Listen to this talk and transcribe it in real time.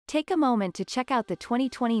Take a moment to check out the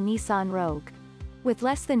 2020 Nissan Rogue. With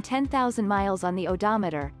less than 10,000 miles on the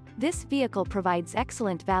odometer, this vehicle provides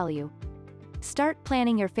excellent value. Start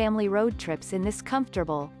planning your family road trips in this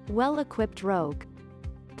comfortable, well-equipped Rogue.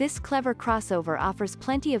 This clever crossover offers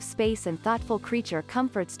plenty of space and thoughtful creature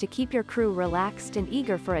comforts to keep your crew relaxed and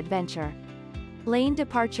eager for adventure. Lane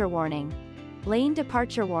departure warning. Lane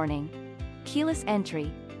departure warning. Keyless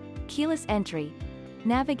entry. Keyless entry.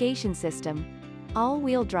 Navigation system.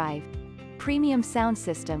 All-wheel drive. Premium sound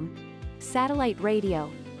system. Satellite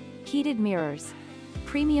radio. Heated mirrors.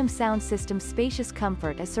 Premium sound system. Spacious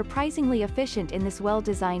comfort is surprisingly efficient in this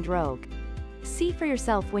well-designed Rogue. See for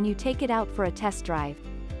yourself when you take it out for a test drive.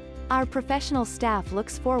 Our professional staff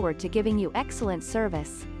looks forward to giving you excellent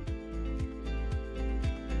service.